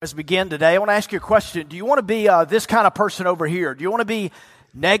As we begin today, I want to ask you a question. Do you want to be this kind of person over here? Do you want to be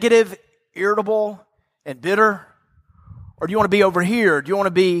negative, irritable, and bitter? Or do you want to be over here? Do you want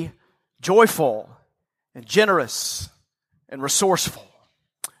to be joyful and generous and resourceful?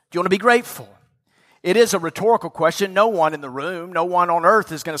 Do you want to be grateful? It is a rhetorical question. No one in the room, no one on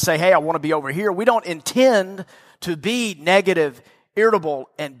earth is going to say, hey, I want to be over here. We don't intend to be negative, irritable,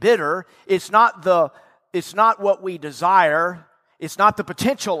 and bitter. It's not what we desire. It's not the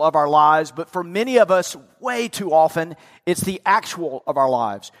potential of our lives, but for many of us, way too often, it's the actual of our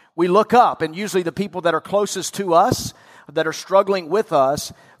lives. We look up, and usually the people that are closest to us, that are struggling with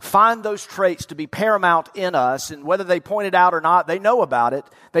us, find those traits to be paramount in us, and whether they point it out or not, they know about it.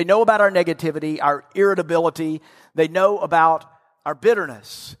 They know about our negativity, our irritability. They know about our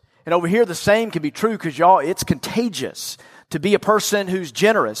bitterness. And over here, the same can be true because, y'all, it's contagious. To be a person who's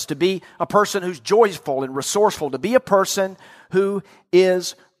generous, to be a person who's joyful and resourceful, to be a person who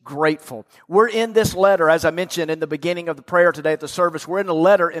is grateful. We're in this letter, as I mentioned in the beginning of the prayer today at the service, we're in a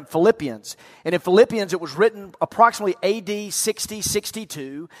letter in Philippians. And in Philippians, it was written approximately AD 60,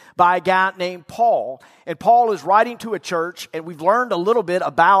 62 by a guy named Paul. And Paul is writing to a church, and we've learned a little bit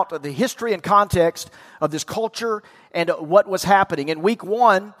about the history and context of this culture and what was happening. In week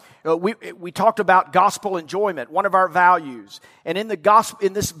one, we talked about gospel enjoyment, one of our values. And in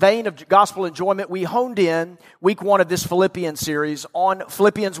this vein of gospel enjoyment, we honed in week one of this Philippians series on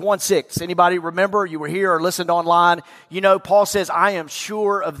Philippians 1:6. Anybody remember? You were here or listened online. You know, Paul says, I am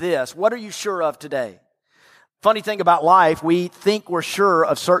sure of this. What are you sure of today? Funny thing about life, we think we're sure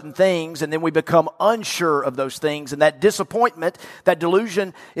of certain things and then we become unsure of those things. And that disappointment, that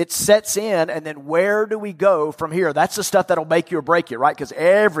delusion, it sets in. And then where do we go from here? That's the stuff that'll make you or break you, right? Because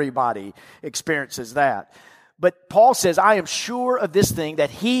everybody experiences that. But Paul says, I am sure of this thing, that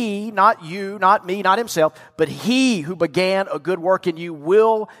he, not you, not me, not himself, but he who began a good work in you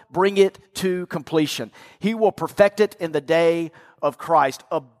will bring it to completion. He will perfect it in the day of Christ.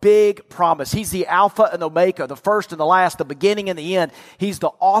 A big promise. He's the Alpha and the Omega, the first and the last, the beginning and the end. He's the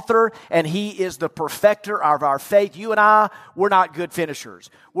author and he is the perfecter of our faith. You and I, we're not good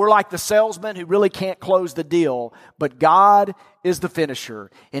finishers. We're like the salesman who really can't close the deal, but God is the finisher,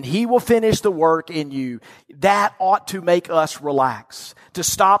 and he will finish the work in you. That ought to make us relax, to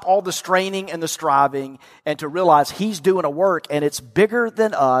stop all the straining and the striving, and to realize he's doing a work, and it's bigger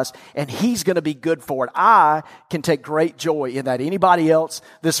than us, and he's going to be good for it. I can take great joy in that. Anybody else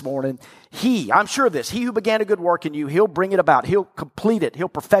this morning? I'm sure of this, he who began a good work in you, he'll bring it about. He'll complete it. He'll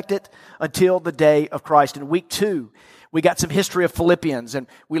perfect it until the day of Christ. In week 2, we got some history of Philippians, and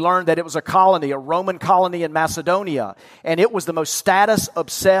we learned that it was a colony, a Roman colony in Macedonia, and it was the most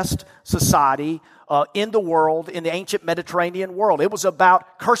status-obsessed society in the world, in the ancient Mediterranean world. It was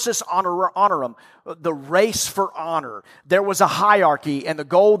about cursus honorum, the race for honor. There was a hierarchy, and the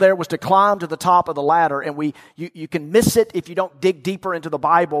goal there was to climb to the top of the ladder. And you can miss it if you don't dig deeper into the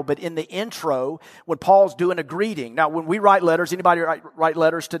Bible. But in the intro, when Paul's doing a greeting, now when we write letters, anybody write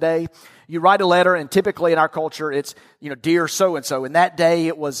letters today? You write a letter, and typically in our culture, it's dear so and so. In that day,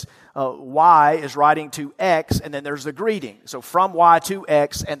 it was Y is writing to X, and then there's the greeting. So from Y to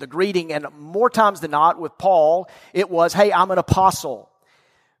X, and the greeting, and more times than not with Paul, it was, hey, I'm an apostle.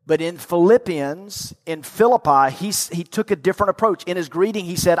 But in Philippians, in Philippi, he took a different approach. In his greeting,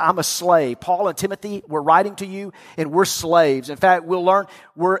 he said, I'm a slave. Paul and Timothy, we're writing to you, and we're slaves. In fact, we'll learn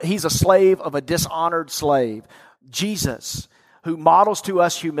he's a slave of a dishonored slave. Jesus, who models to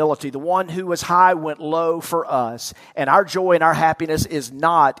us humility, the one who was high went low for us. And our joy and our happiness is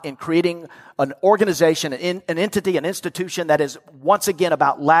not in creating an organization, an entity, an institution that is once again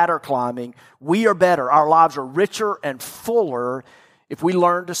about ladder climbing. We are better. Our lives are richer and fuller if we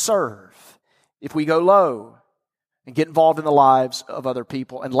learn to serve, if we go low and get involved in the lives of other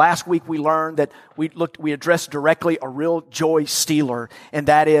people. And last week we learned that we addressed directly a real joy stealer, and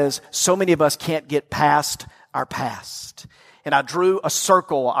that is so many of us can't get past our past. And I drew a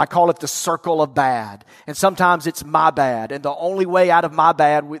circle. I call it the circle of bad. And sometimes it's my bad. And the only way out of my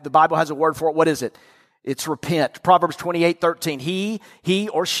bad, the Bible has a word for it. What is it? It's repent. Proverbs 28:13. He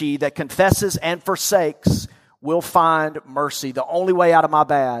or she that confesses and forsakes will find mercy. The only way out of my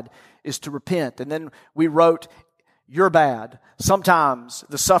bad is to repent. And then we wrote, you're bad. Sometimes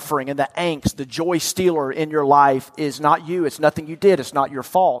the suffering and the angst, the joy stealer in your life is not you. It's nothing you did. It's not your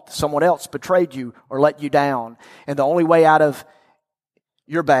fault. Someone else betrayed you or let you down. And the only way out of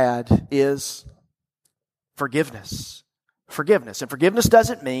your bad is forgiveness. Forgiveness. And forgiveness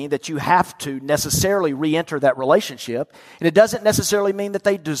doesn't mean that you have to necessarily re-enter that relationship. And it doesn't necessarily mean that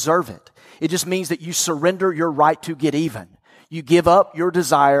they deserve it. It just means that you surrender your right to get even. You give up your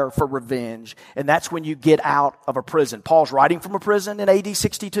desire for revenge, and that's when you get out of a prison. Paul's writing from a prison in AD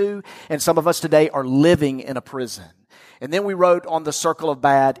 62, and some of us today are living in a prison. And then we wrote on the circle of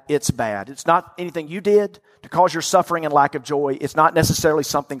bad, it's bad. It's not anything you did to cause your suffering and lack of joy. It's not necessarily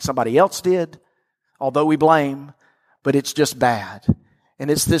something somebody else did, although we blame, but it's just bad. And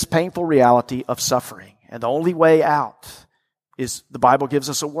it's this painful reality of suffering. And the only way out is, the Bible gives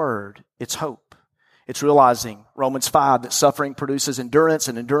us a word. It's hope. It's realizing, Romans 5, that suffering produces endurance,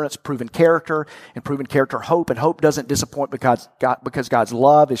 and endurance proven character, and proven character hope. And hope doesn't disappoint because God's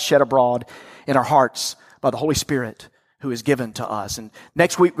love is shed abroad in our hearts by the Holy Spirit who is given to us. And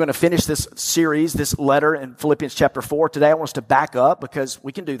next week, we're going to finish this series, this letter in Philippians chapter 4. Today, I want us to back up, because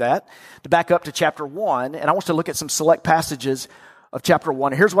we can do that, to back up to chapter 1. And I want us to look at some select passages of chapter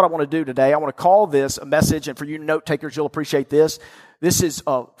 1. Here's what I want to do today. I want to call this a message, and for you note takers, you'll appreciate this. This is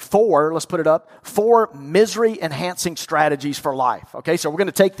let's put it up, 4 misery-enhancing strategies for life. Okay, so we're going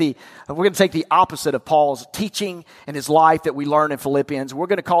to take the opposite of Paul's teaching and his life that we learn in Philippians. We're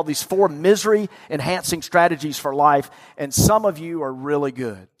going to call these 4 misery-enhancing strategies for life, and some of you are really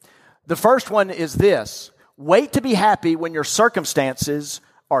good. The first one is this: wait to be happy when your circumstances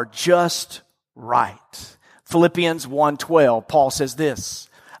are just right. Philippians 1:12, Paul says this: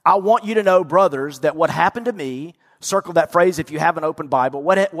 I want you to know, brothers, that what happened to me, circle that phrase if you have an open Bible,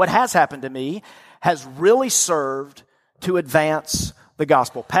 what has happened to me has really served to advance the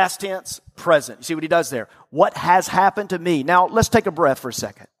gospel. Past tense, present. You see what he does there? What has happened to me. Now, let's take a breath for a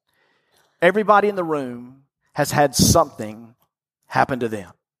second. Everybody in the room has had something happen to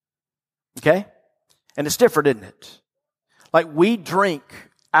them. Okay? And it's different, isn't it? Like, we drink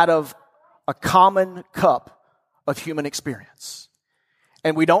out of a common cup of human experience.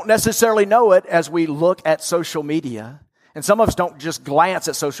 And we don't necessarily know it as we look at social media. And some of us don't just glance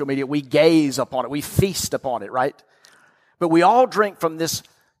at social media. We gaze upon it. We feast upon it, right? But we all drink from this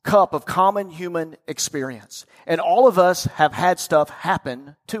cup of common human experience. And all of us have had stuff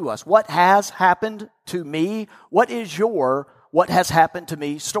happen to us. What has happened to me? What is your what has happened to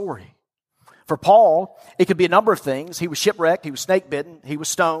me story? For Paul, it could be a number of things. He was shipwrecked. He was snake bitten. He was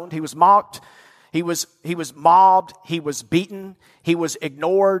stoned. He was mocked. He was mobbed. He was beaten. He was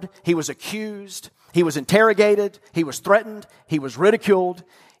ignored. He was accused. He was interrogated. He was threatened. He was ridiculed.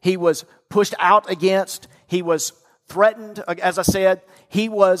 He was pushed out against. He was threatened. As I said, he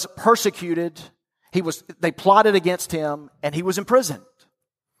was persecuted. They plotted against him, and he was imprisoned.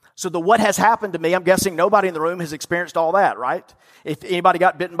 So what has happened to me, I'm guessing nobody in the room has experienced all that, right? If anybody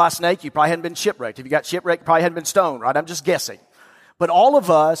got bitten by a snake, you probably hadn't been shipwrecked. If you got shipwrecked, you probably hadn't been stoned, right? I'm just guessing. But all of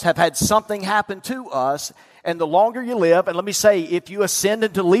us have had something happen to us, and the longer you live, and let me say, if you ascend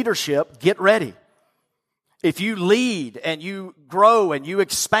into leadership, get ready. If you lead and you grow and you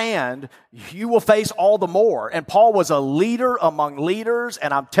expand, you will face all the more. And Paul was a leader among leaders,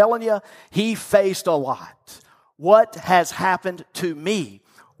 and I'm telling you, he faced a lot. What has happened to me?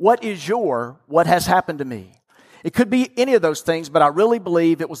 What is what has happened to me? It could be any of those things, but I really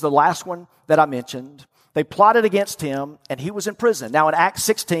believe it was the last one that I mentioned. They plotted against him, and he was in prison. Now, in Acts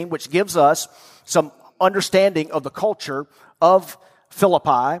 16, which gives us some understanding of the culture of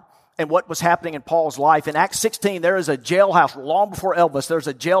Philippi and what was happening in Paul's life, in Acts 16, there is a jailhouse. Long before Elvis, there's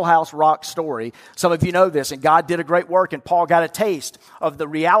a jailhouse rock story. Some of you know this, and God did a great work, and Paul got a taste of the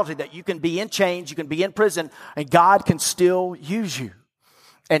reality that you can be in chains, you can be in prison, and God can still use you.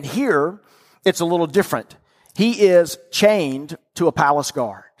 And here, it's a little different. He is chained to a palace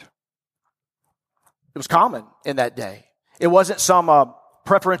guard. It was common in that day. It wasn't some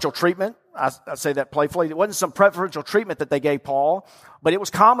preferential treatment. I say that playfully. It wasn't some preferential treatment that they gave Paul, but it was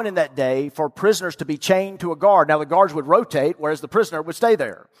common in that day for prisoners to be chained to a guard. Now, the guards would rotate, whereas the prisoner would stay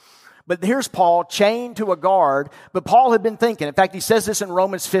there. But here's Paul chained to a guard. But Paul had been thinking. In fact, he says this in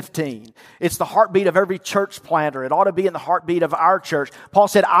Romans 15. It's the heartbeat of every church planter. It ought to be in the heartbeat of our church. Paul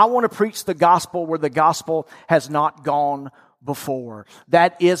said, I want to preach the gospel where the gospel has not gone before.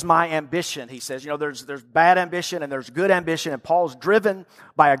 That is my ambition, he says. You know, there's bad ambition and there's good ambition, and Paul's driven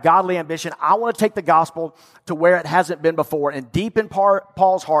by a godly ambition. I want to take the gospel to where it hasn't been before. And deep in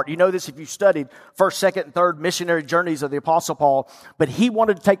Paul's heart, you know this if you studied first, second, and third missionary journeys of the Apostle Paul, but he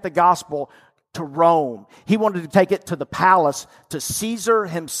wanted to take the gospel to Rome. He wanted to take it to the palace, to Caesar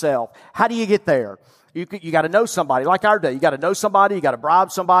himself. How do you get there? You got to know somebody. Like our day, you got to know somebody, you got to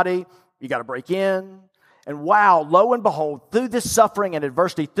bribe somebody, you got to break in. And wow, lo and behold, through this suffering and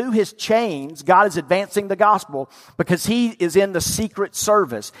adversity, through his chains, God is advancing the gospel because he is in the secret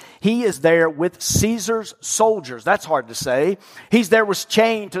service. He is there with Caesar's soldiers. That's hard to say. He's there with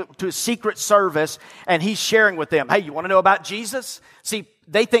chained to a secret service, and he's sharing with them, hey, you want to know about Jesus? See,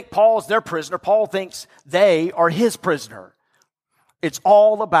 they think Paul's their prisoner. Paul thinks they are his prisoner. It's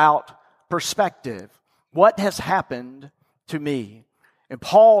all about perspective. What has happened to me? And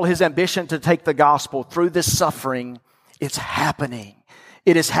Paul, his ambition to take the gospel through this suffering, it's happening.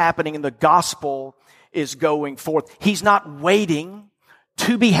 It is happening, and the gospel is going forth. He's not waiting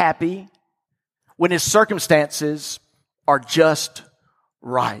to be happy when his circumstances are just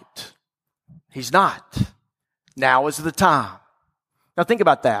right. He's not. Now is the time. Now think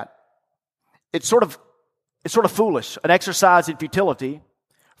about that. It's sort of foolish, an exercise in futility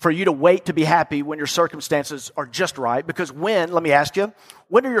for you to wait to be happy when your circumstances are just right. Because when, let me ask you,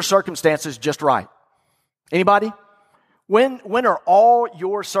 when are your circumstances just right? Anybody? When are all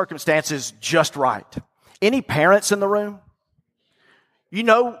your circumstances just right? Any parents in the room? You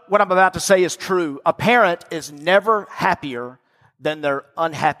know what I'm about to say is true. A parent is never happier than their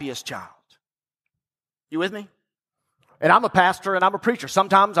unhappiest child. You with me? And I'm a pastor and I'm a preacher.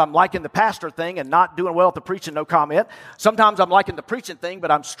 Sometimes I'm liking the pastor thing and not doing well at the preaching, no comment. Sometimes I'm liking the preaching thing,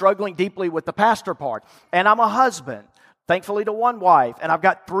 but I'm struggling deeply with the pastor part. And I'm a husband, thankfully to one wife. And I've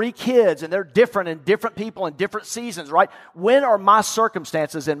got 3 kids, and they're different and different people in different seasons, right? When are my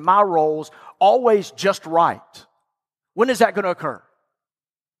circumstances and my roles always just right? When is that going to occur?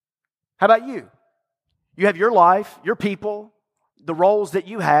 How about you? You have your life, your people, the roles that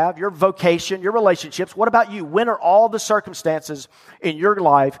you have, your vocation, your relationships. What about you? When are all the circumstances in your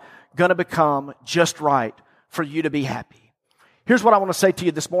life going to become just right for you to be happy? Here's what I want to say to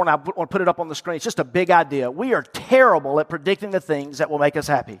you this morning. I want to put it up on the screen. It's just a big idea. We are terrible at predicting the things that will make us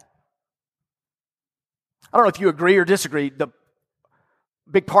happy. I don't know if you agree or disagree. The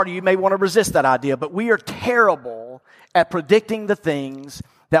big part of you may want to resist that idea, but we are terrible at predicting the things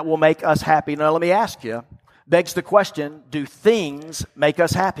that will make us happy. Now, let me ask you, begs the question, do things make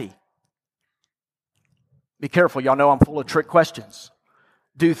us happy? Be careful, y'all know I'm full of trick questions.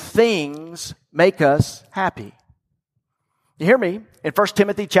 Do things make us happy? You hear me? In 1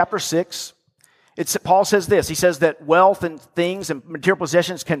 Timothy chapter 6, Paul says this. He says that wealth and things and material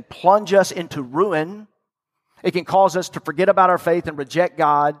possessions can plunge us into ruin. It can cause us to forget about our faith and reject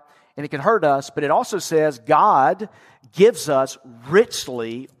God, and it can hurt us. But it also says God gives us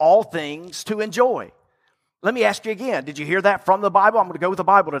richly all things to enjoy. Let me ask you again, did you hear that from the Bible? I'm going to go with the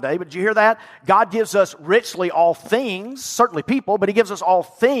Bible today, but did you hear that? God gives us richly all things, certainly people, but He gives us all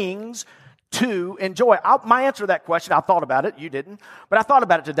things to enjoy. My answer to that question, I thought about it, you didn't, but I thought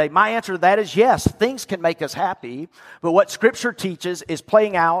about it today. My answer to that is yes, things can make us happy, but what Scripture teaches is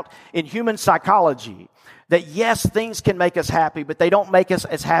playing out in human psychology. That yes, things can make us happy, but they don't make us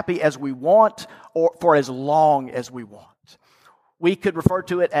as happy as we want or for as long as we want. We could refer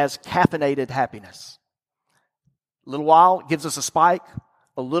to it as caffeinated happiness. A little while it gives us a spike.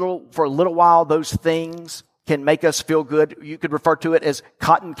 For a little while, those things can make us feel good. You could refer to it as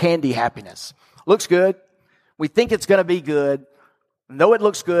cotton candy happiness. Looks good. We think it's going to be good. Though it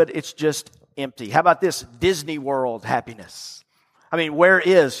looks good, it's just empty. How about this? Disney World happiness. I mean, where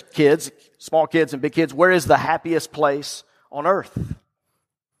is, kids, small kids and big kids, where is the happiest place on earth?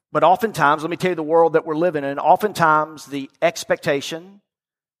 But oftentimes, let me tell you the world that we're living in, oftentimes the expectation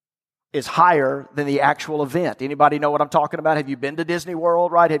is higher than the actual event. Anybody know what I'm talking about? Have you been to Disney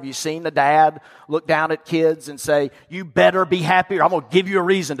World, right? Have you seen the dad look down at kids and say, you better be happy or I'm going to give you a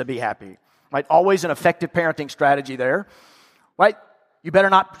reason to be happy? Right? Always an effective parenting strategy there. Right? You better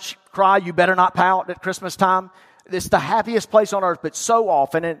not cry. You better not pout at Christmas time. It's the happiest place on earth, but so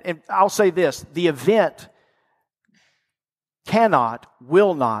often, and I'll say this, the event cannot,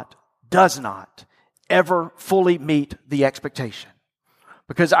 will not, does not ever fully meet the expectation.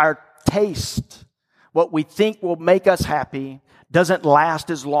 Because our taste, what we think will make us happy, doesn't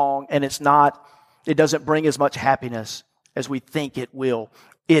last as long, and it doesn't bring as much happiness as we think it will.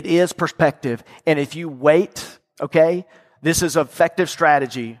 It is perspective. And if you wait, okay, this is an effective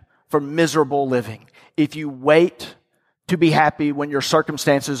strategy for miserable living. If you wait to be happy when your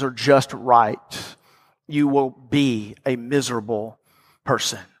circumstances are just right, you will be a miserable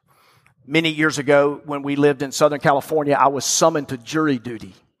person. Many years ago, when we lived in Southern California, I was summoned to jury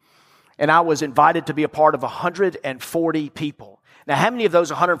duty. And I was invited to be a part of 140 people. Now, how many of those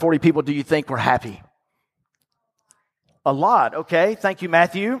 140 people do you think were happy? A lot, okay. Thank you,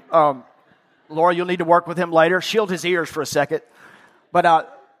 Matthew. Laura, you'll need to work with him later. Shield his ears for a second.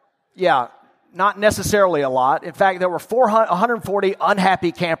 But, yeah, not necessarily a lot. In fact, there were 140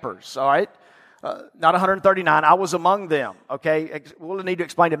 unhappy campers, all right? Not 139. I was among them, okay? We'll need to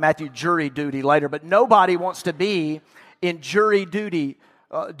explain to Matthew jury duty later, but nobody wants to be in jury duty,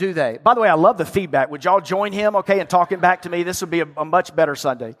 do they? By the way, I love the feedback. Would y'all join him, okay, and talking back to me? This would be a much better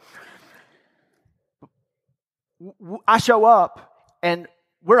Sunday. I show up, and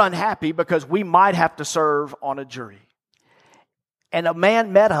we're unhappy because we might have to serve on a jury. And a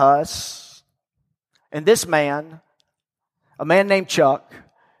man met us, and this man, a man named Chuck,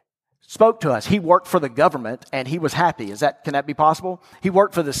 spoke to us. He worked for the government, and he was happy. Can that be possible? He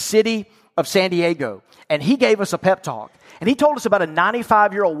worked for the city of San Diego, and he gave us a pep talk. And he told us about a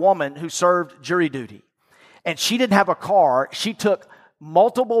 95-year-old woman who served jury duty. And she didn't have a car. She took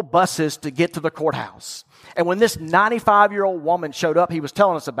multiple buses to get to the courthouse. And when this 95-year-old woman showed up, he was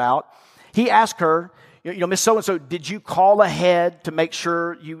telling us about, he asked her, Miss So-and-so, did you call ahead to make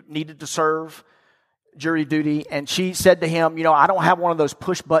sure you needed to serve jury duty? And she said to him, I don't have one of those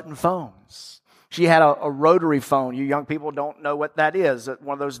push-button phones. She had a rotary phone. You young people don't know what that is.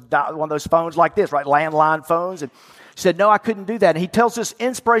 One of those phones like this, right? Landline phones. And she said, no, I couldn't do that. And he tells this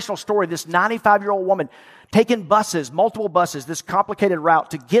inspirational story, this 95-year-old woman taking buses, multiple buses, this complicated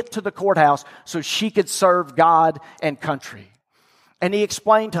route to get to the courthouse so she could serve God and country. And he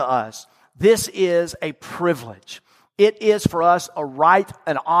explained to us, this is a privilege. It is for us a right,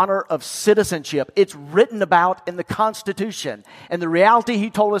 an honor of citizenship. It's written about in the Constitution. And the reality he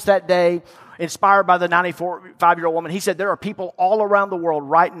told us that day, inspired by the 95-year-old woman, he said there are people all around the world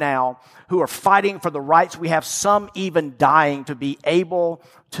right now who are fighting for the rights we have, some even dying to be able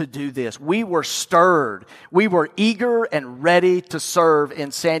to do this. We were stirred. We were eager and ready to serve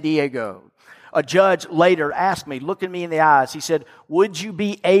in San Diego. A judge later asked me, looking me in the eyes, he said, would you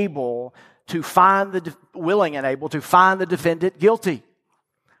be able to find willing and able to find the defendant guilty?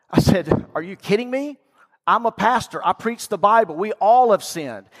 I said, are you kidding me? I'm a pastor. I preach the Bible. We all have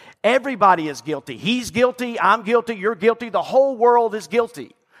sinned. Everybody is guilty. He's guilty. I'm guilty. You're guilty. The whole world is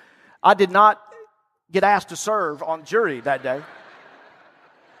guilty. I did not get asked to serve on jury that day.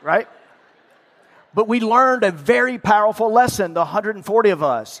 Right? But we learned a very powerful lesson, the 140 of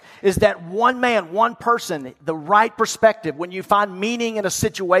us, is that one man, one person, the right perspective, when you find meaning in a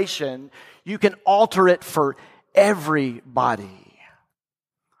situation, you can alter it for everybody.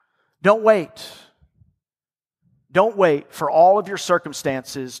 Don't wait. Don't wait for all of your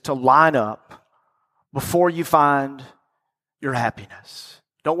circumstances to line up before you find your happiness.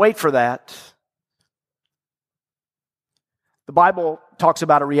 Don't wait for that. The Bible talks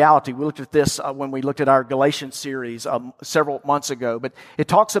about a reality. We looked at this when we looked at our Galatians series several months ago, but it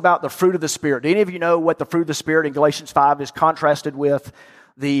talks about the fruit of the Spirit. Do any of you know what the fruit of the Spirit in Galatians 5 is contrasted with?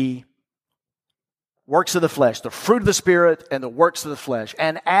 The works of the flesh, the fruit of the Spirit and the works of the flesh.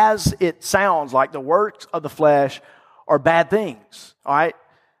 And as it sounds like, the works of the flesh are bad things, all right?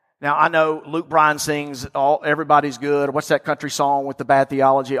 Now, I know Luke Bryan sings, everybody's good. What's that country song with the bad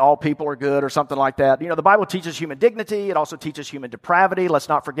theology? All people are good or something like that. The Bible teaches human dignity. It also teaches human depravity. Let's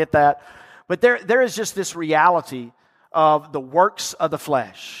not forget that. But there is just this reality of the works of the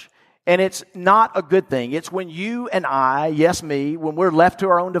flesh. And it's not a good thing. It's when you and I, yes, me, when we're left to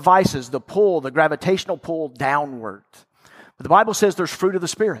our own devices, the gravitational pull downward. But the Bible says there's fruit of the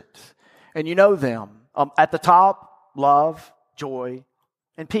Spirit. And you know them. At the top, love, joy,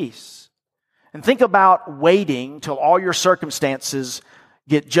 and peace. And think about waiting till all your circumstances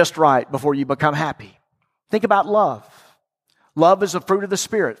get just right before you become happy. Think about love. Love is a fruit of the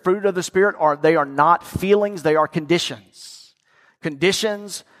Spirit. Fruit of the Spirit they are not feelings, they are conditions.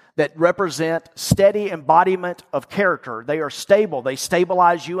 Conditions that represent steady embodiment of character. They are stable. They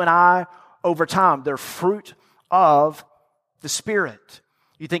stabilize you and I over time. They're fruit of the Spirit.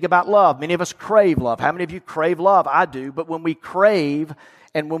 You think about love. Many of us crave love. How many of you crave love? I do. But when we crave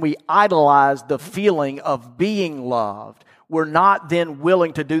and when we idolize the feeling of being loved, we're not then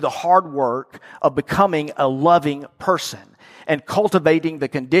willing to do the hard work of becoming a loving person and cultivating the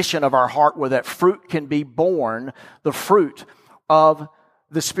condition of our heart where that fruit can be born, the fruit of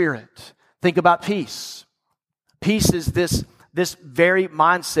the Spirit. Think about peace. Peace is this very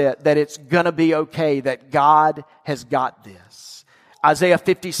mindset that it's going to be okay, that God has got this. Isaiah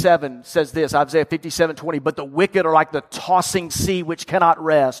 57 says this, Isaiah 57:20, but the wicked are like the tossing sea which cannot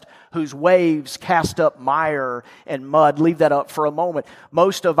rest, whose waves cast up mire and mud. Leave that up for a moment.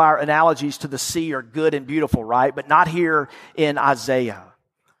 Most of our analogies to the sea are good and beautiful, right? But not here in Isaiah.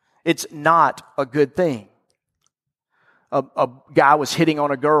 It's not a good thing. A guy was hitting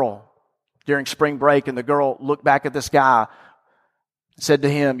on a girl during spring break, and the girl looked back at this guy and said to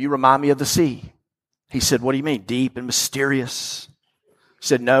him, you remind me of the sea. He said, what do you mean? Deep and mysterious? He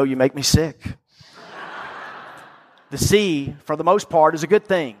said, no, you make me sick. The sea, for the most part, is a good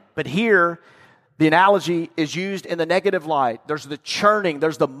thing. But here, the analogy is used in the negative light. There's the churning,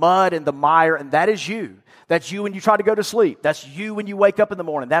 there's the mud and the mire, and that is you. That's you when you try to go to sleep. That's you when you wake up in the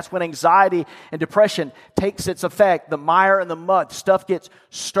morning. That's when anxiety and depression takes its effect. The mire and the mud, stuff gets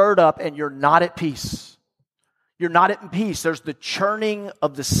stirred up and you're not at peace. You're not at peace. There's the churning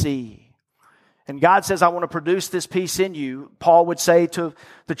of the sea. And God says, I want to produce this peace in you. Paul would say to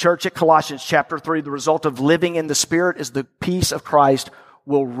the church at Colossians chapter 3, the result of living in the Spirit is the peace of Christ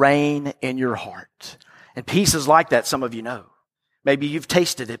will reign in your heart. And peace is like that, some of you know. Maybe you've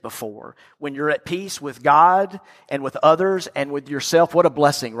tasted it before. When you're at peace with God and with others and with yourself, what a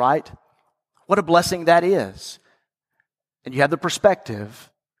blessing, right? What a blessing that is. And you have the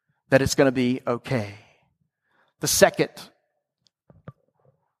perspective that it's going to be okay. The second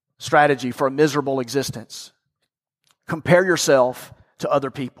strategy for a miserable existence: compare yourself to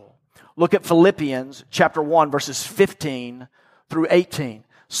other people. Look at Philippians chapter 1, verses 15 through 18.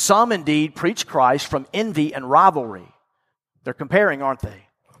 Some indeed preach Christ from envy and rivalry. They're comparing, aren't they?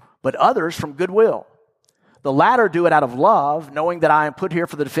 But others from goodwill. The latter do it out of love, knowing that I am put here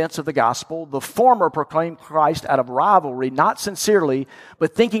for the defense of the gospel. The former proclaim Christ out of rivalry, not sincerely,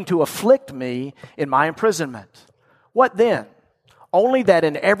 but thinking to afflict me in my imprisonment. What then? Only that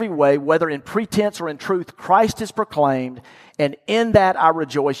in every way, whether in pretense or in truth, Christ is proclaimed, and in that I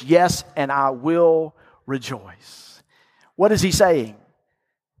rejoice. Yes, and I will rejoice. What is he saying?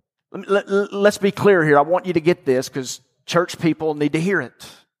 Let's be clear here. I want you to get this because church people need to hear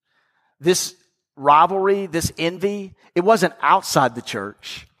it. This rivalry, this envy, it wasn't outside the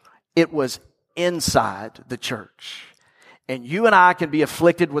church. It was inside the church. And you and I can be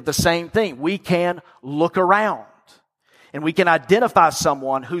afflicted with the same thing. We can look around and we can identify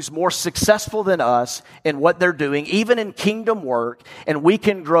someone who's more successful than us in what they're doing, even in kingdom work, and we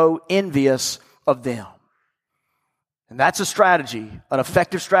can grow envious of them. And that's a strategy, an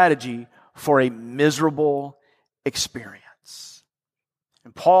effective strategy for a miserable experience.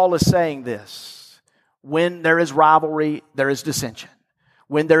 And Paul is saying this: when there is rivalry, there is dissension.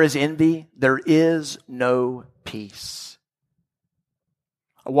 When there is envy, there is no peace.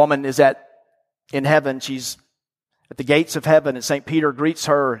 A woman is in heaven. She's at the gates of heaven, and St. Peter greets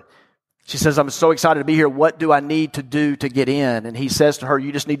her. She says, I'm so excited to be here. What do I need to do to get in? And he says to her,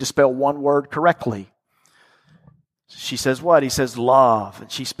 you just need to spell one word correctly. She says, what? He says, love. And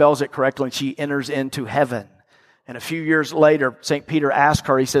she spells it correctly, and she enters into heaven. And a few years later, St. Peter asked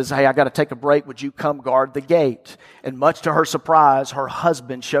her, he says, hey, I got to take a break. Would you come guard the gate? And much to her surprise, her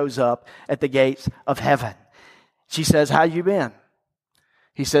husband shows up at the gates of heaven. She says, how you been?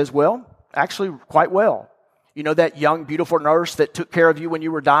 He says, well, actually quite well. You know that young, beautiful nurse that took care of you when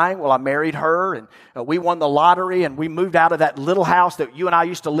you were dying? Well, I married her, and we won the lottery, and we moved out of that little house that you and I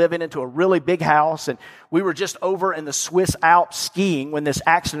used to live in into a really big house, and we were just over in the Swiss Alps skiing when this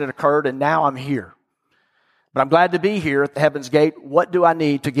accident occurred, and now I'm here. But I'm glad to be here at the Heaven's Gate. What do I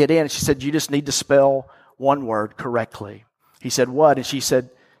need to get in? And she said, you just need to spell one word correctly. He said, what? And she said,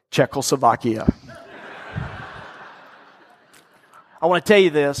 Czechoslovakia. I want to tell you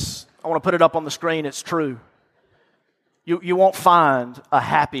this. I want to put it up on the screen. It's true. You won't find a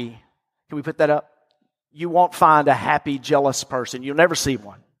happy, can we put that up? You won't find a happy, jealous person. You'll never see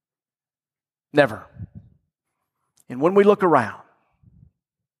one. Never. And when we look around,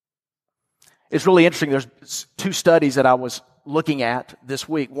 it's really interesting. There's two studies that I was looking at this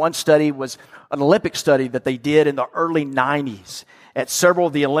week. One study was an Olympic study that they did in the early 90s at several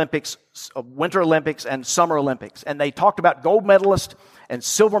of the Olympics, Winter Olympics and Summer Olympics. And they talked about gold medalists and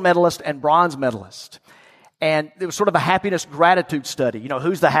silver medalists and bronze medalists. And it was sort of a happiness gratitude study. You know,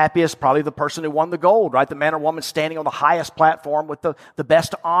 who's the happiest? Probably the person who won the gold, right? The man or woman standing on the highest platform with the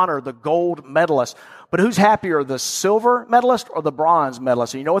best honor, the gold medalist. But who's happier, the silver medalist or the bronze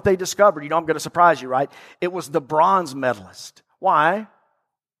medalist? And you know what they discovered? You know I'm going to surprise you, right? It was the bronze medalist. Why?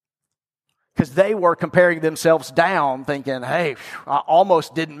 Because they were comparing themselves down, thinking, hey, I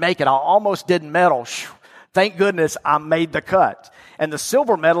almost didn't make it. I almost didn't medal. Thank goodness I made the cut. And the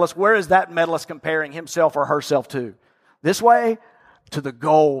silver medalist, where is that medalist comparing himself or herself to? This way? To the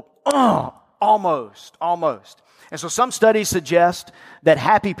gold. Almost. And so some studies suggest that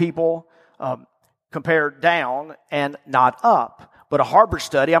happy people compare down and not up. But a Harvard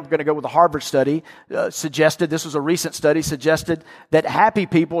study, I'm going to go with a Harvard study, suggested, this was a recent study, suggested that happy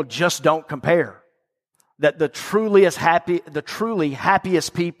people just don't compare. That the truly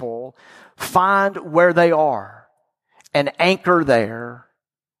happiest people find where they are and anchor there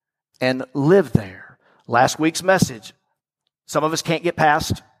and live there. Last week's message, some of us can't get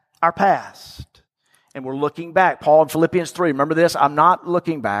past our past. And we're looking back. Paul in Philippians 3, remember this? I'm not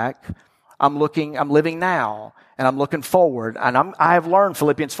looking back. I'm living now, and I'm looking forward. And I have learned,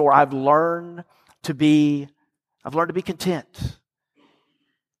 Philippians 4, I've learned to be content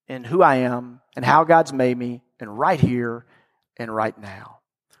in who I am and how God's made me, and right here and right now.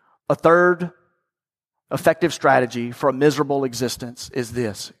 A third effective strategy for a miserable existence is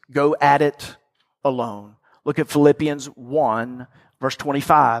this: go at it alone. Look at Philippians 1, Verse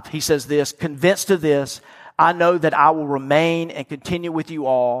 25, he says this, convinced of this, I know that I will remain and continue with you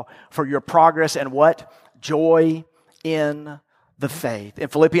all for your progress and what? Joy in the faith. In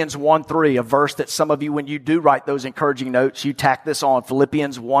Philippians 1:3, a verse that some of you, when you do write those encouraging notes, you tack this on.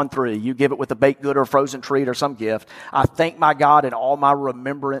 Philippians 1:3, you give it with a baked good or a frozen treat or some gift. I thank my God in all my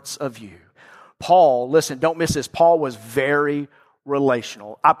remembrance of you. Paul, listen, don't miss this. Paul was very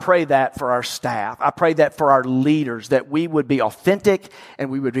relational. I pray that for our staff. I pray that for our leaders, that we would be authentic and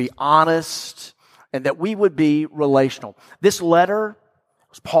we would be honest and that we would be relational. This letter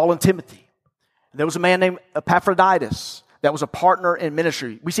was Paul and Timothy. There was a man named Epaphroditus that was a partner in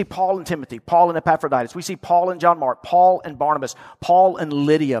ministry. We see Paul and Timothy, Paul and Epaphroditus. We see Paul and John Mark, Paul and Barnabas, Paul and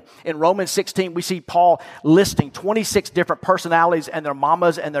Lydia. In Romans 16, we see Paul listing 26 different personalities and their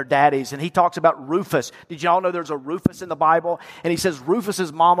mamas and their daddies. And he talks about Rufus. Did y'all know there's a Rufus in the Bible? And he says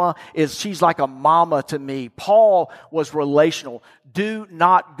Rufus's mama she's like a mama to me. Paul was relational. Do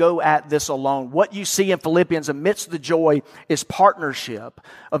not go at this alone. What you see in Philippians amidst the joy is partnership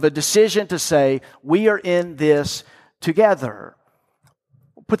of a decision to say, we are in this together.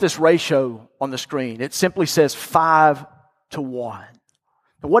 We'll put this ratio on the screen. It simply says 5 to 1.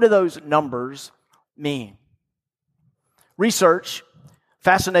 Now, what do those numbers mean? Research,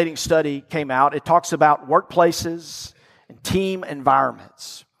 fascinating study came out. It talks about workplaces and team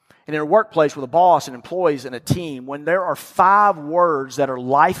environments. And in a workplace with a boss and employees and a team, when there are 5 words that are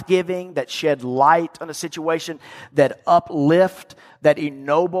life-giving, that shed light on a situation, that uplift, that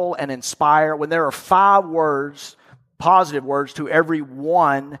ennoble and inspire, when there are 5 words, positive words to every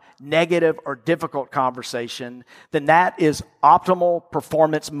one negative or difficult conversation, then that is optimal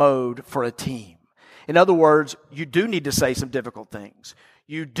performance mode for a team. In other words, you do need to say some difficult things.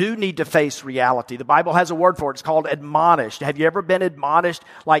 You do need to face reality. The Bible has a word for it. It's called admonished. Have you ever been admonished?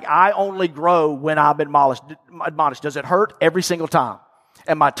 Like, I only grow when I'm admonished. Does it hurt? Every single time.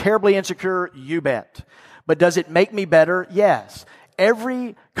 Am I terribly insecure? You bet. But does it make me better? Yes.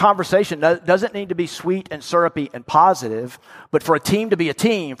 Every conversation doesn't need to be sweet and syrupy and positive, but for a team to be a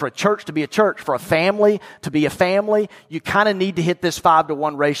team, for a church to be a church, for a family to be a family, you kind of need to hit this 5 to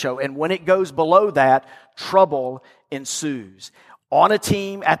 1 ratio. And when it goes below that, trouble ensues. On a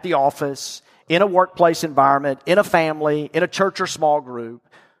team, at the office, in a workplace environment, in a family, in a church or small group,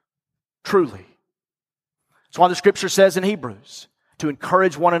 truly. That's why the scripture says in Hebrews, to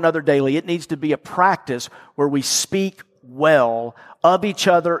encourage one another daily, it needs to be a practice where we speak well of each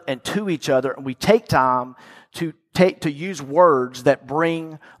other and to each other, and we take time to use words that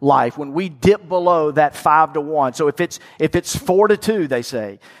bring life. When we dip below that 5 to 1, so if it's 4 to 2, they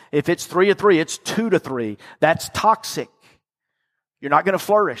say, if it's 3 to 3, it's 2 to 3. That's toxic. You're not going to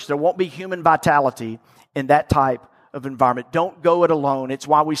flourish. There won't be human vitality in that type of environment. Don't go it alone. It's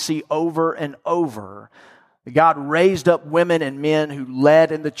why we see over and over God raised up women and men who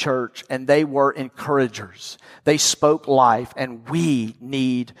led in the church, and they were encouragers. They spoke life, and we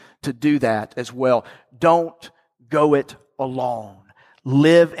need to do that as well. Don't go it alone.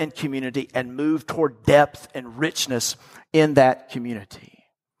 Live in community and move toward depth and richness in that community.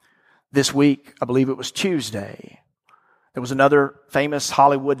 This week, I believe it was Tuesday, there was another famous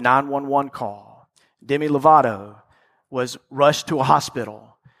Hollywood 911 call. Demi Lovato was rushed to a hospital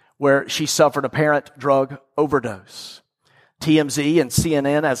where she suffered apparent drug overdose. TMZ and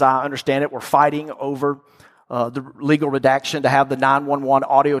CNN, as I understand it, were fighting over the legal redaction to have the 911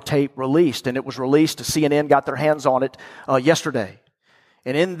 audio tape released. And it was released. CNN got their hands on it yesterday.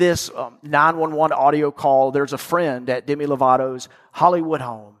 And in this 911 audio call, there's a friend at Demi Lovato's Hollywood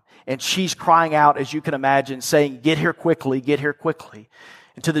home. And she's crying out, as you can imagine, saying, "Get here quickly, get here quickly."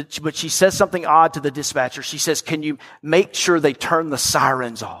 But she says something odd to the dispatcher. She says, "Can you make sure they turn the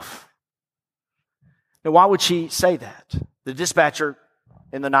sirens off?" Now, why would she say that? The dispatcher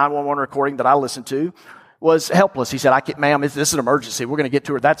in the 911 recording that I listened to was helpless. He said, "Ma'am, this is an emergency. We're going to get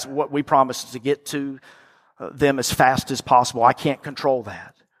to her. That's what we promised, is to get to them as fast as possible. I can't control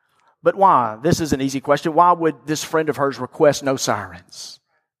that." But why? This is an easy question. Why would this friend of hers request no sirens?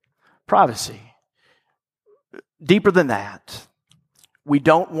 Privacy. Deeper than that, we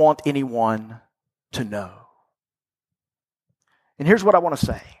don't want anyone to know. And here's what I want to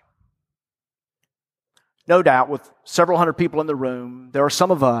say. No doubt, with several hundred people in the room, there are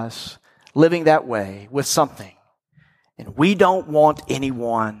some of us living that way with something. And we don't want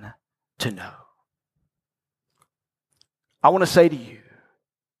anyone to know. I want to say to you,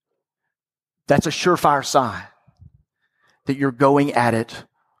 that's a surefire sign that you're going at it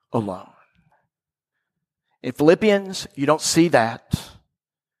alone. In Philippians, you don't see that.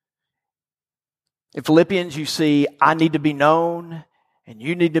 In Philippians, you see, I need to be known, And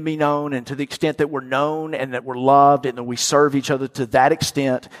you need to be known, and to the extent that we're known and that we're loved and that we serve each other, to that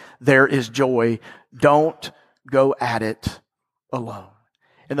extent, there is joy. Don't go at it alone.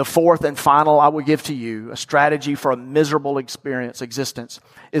 And the fourth and final I will give to you, a strategy for a miserable existence,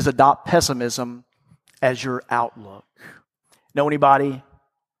 is adopt pessimism as your outlook. Know anybody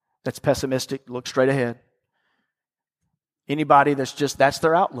that's pessimistic? Look straight ahead. Anybody that's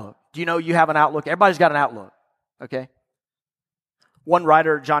their outlook. Do you know you have an outlook? Everybody's got an outlook, okay? One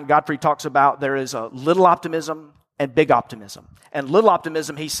writer, John Godfrey, talks about there is a little optimism and big optimism. And little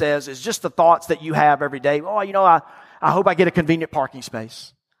optimism, he says, is just the thoughts that you have every day. Oh, I hope I get a convenient parking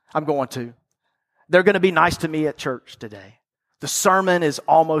space. I'm going to. They're going to be nice to me at church today. The sermon is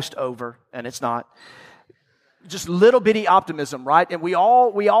almost over, and it's not. Just little bitty optimism, right? And we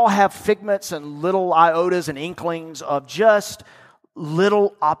all have figments and little iotas and inklings of just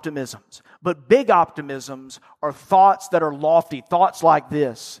little optimisms. But big optimisms are thoughts that are lofty, thoughts like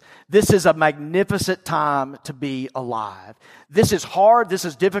this. This is a magnificent time to be alive. This is hard, this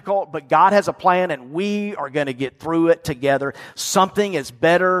is difficult, but God has a plan and we are going to get through it together. Something is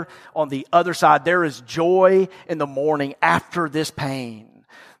better on the other side. There is joy in the morning after this pain.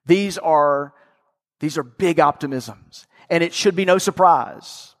 These are big optimisms. And it should be no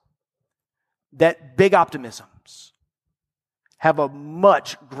surprise that big optimisms have a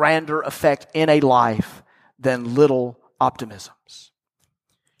much grander effect in a life than little optimisms.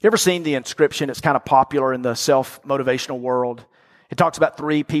 You ever seen the inscription? It's kind of popular in the self-motivational world. It talks about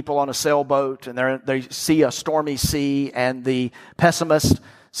 3 people on a sailboat, and they see a stormy sea, and the pessimist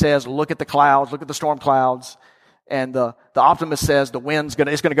says, look at the clouds, look at the storm clouds. And the optimist says the wind's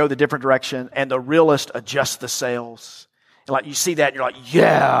it's going to go the different direction, and the realist adjusts the sails. And like you see that, and you're like,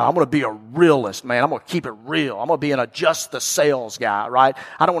 yeah, I'm going to be a realist, man. I'm going to keep it real. I'm going to be an adjust the sails guy, right?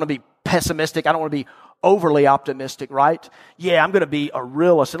 I don't want to be pessimistic. I don't want to be overly optimistic, right? Yeah, I'm going to be a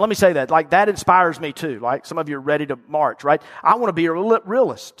realist. And let me say that, like that inspires me too. Like some of you are ready to march, right? I want to be a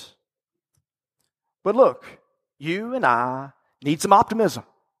realist. But look, you and I need some optimism.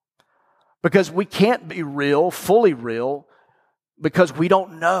 Because we can't be real, fully real, because we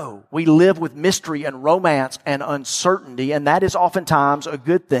don't know. We live with mystery and romance and uncertainty, and that is oftentimes a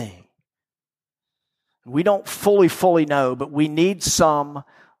good thing. We don't fully know, but we need some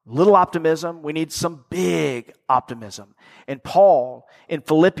little optimism. We need some big optimism. And Paul in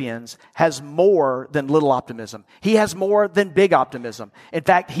Philippians has more than little optimism. He has more than big optimism. In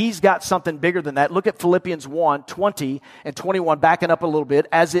fact, he's got something bigger than that. Look at Philippians 1, 20 and 21, backing up a little bit.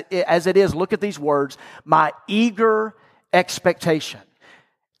 As it is, look at these words. My eager expectation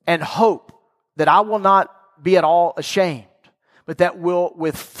and hope that I will not be at all ashamed, but that will,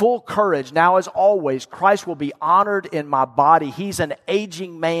 with full courage, now as always, Christ will be honored in my body. He's an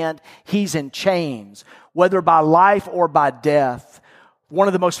aging man. He's in chains, whether by life or by death. One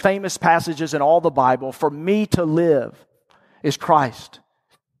of the most famous passages in all the Bible, for me to live is Christ,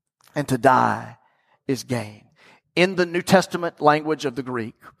 and to die is gain. In the New Testament language of the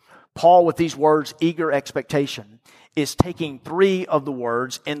Greek, Paul, with these words, eager expectation, is taking 3 of the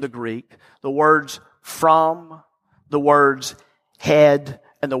words in the Greek, the words from, the words head,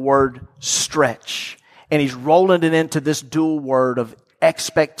 and the word stretch. And he's rolling it into this dual word of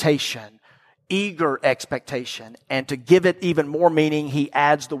expectation, eager expectation. And to give it even more meaning, he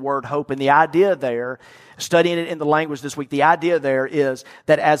adds the word hope. And the idea there, studying it in the language this week, the idea there is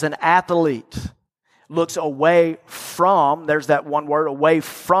that as an athlete looks away from, there's that one word, away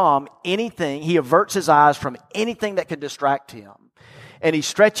from anything, he averts his eyes from anything that can distract him. And he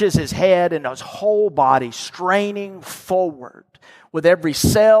stretches his head and his whole body, straining forward with every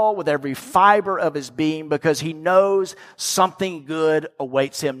cell, with every fiber of his being, because he knows something good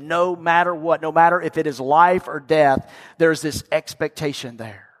awaits him. No matter what, no matter if it is life or death, there's this expectation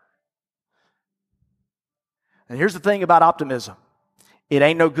there. And here's the thing about optimism. It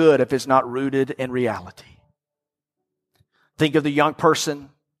ain't no good if it's not rooted in reality. Think of the young person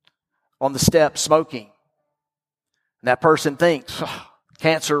on the steps smoking. And that person thinks,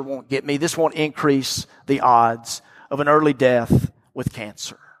 cancer won't get me. This won't increase the odds of an early death with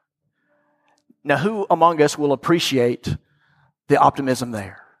cancer. Now, who among us will appreciate the optimism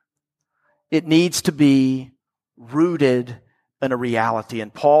there? It needs to be rooted in a reality.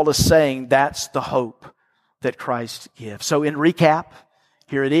 And Paul is saying that's the hope that Christ gives. So in recap,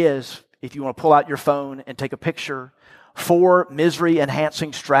 here it is. If you want to pull out your phone and take a picture, 4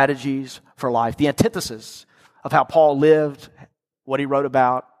 misery-enhancing strategies for life. The antithesis of how Paul lived, what he wrote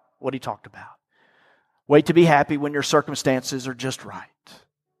about, what he talked about. Wait to be happy when your circumstances are just right.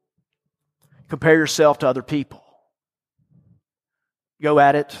 Compare yourself to other people. Go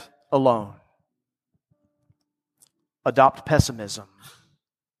at it alone. Adopt pessimism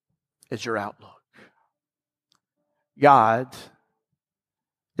is your outlook. God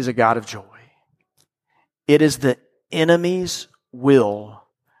is a God of joy. It is the enemy's will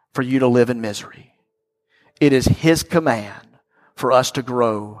for you to live in misery. It is His command for us to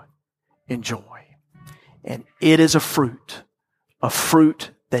grow in joy. And it is a fruit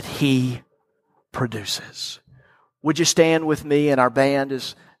that He produces. Would you stand with me? And our band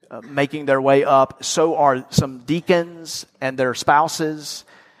is making their way up. So are some deacons and their spouses.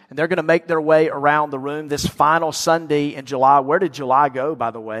 And they're going to make their way around the room this final Sunday in July. Where did July go,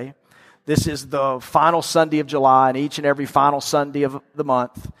 by the way? This is the final Sunday of July, and each and every final Sunday of the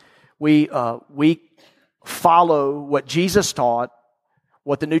month, we follow what Jesus taught,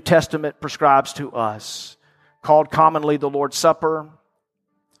 what the New Testament prescribes to us, called commonly the Lord's Supper,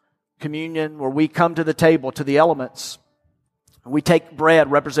 communion, where we come to the table, to the elements. We take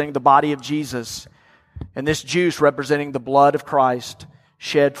bread representing the body of Jesus, and this juice representing the blood of Christ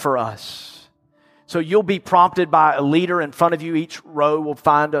shed for us. So you'll be prompted by a leader in front of you. Each row will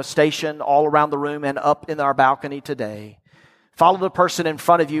find a station all around the room and up in our balcony today. Follow the person in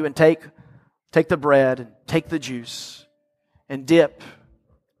front of you and take the bread and take the juice and dip.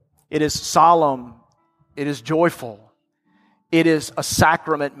 It is solemn. It is joyful. It is a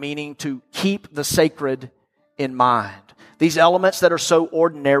sacrament, meaning to keep the sacred in mind. These elements that are so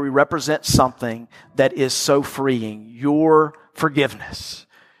ordinary represent something that is so freeing. Your forgiveness,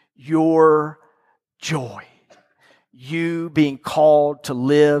 your joy, you being called to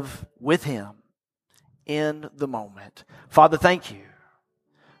live with Him in the moment. Father, thank you.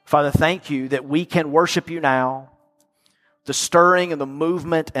 Father, thank you that we can worship you now. The stirring and the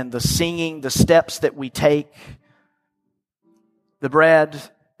movement and the singing, the steps that we take, the bread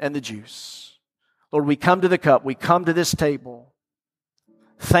and the juice. Lord, we come to the cup, we come to this table,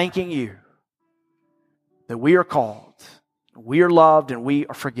 thanking you that we are called, we are loved, and we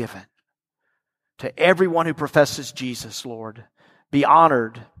are forgiven. To everyone who professes Jesus, Lord, be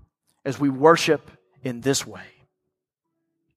honored as we worship in this way.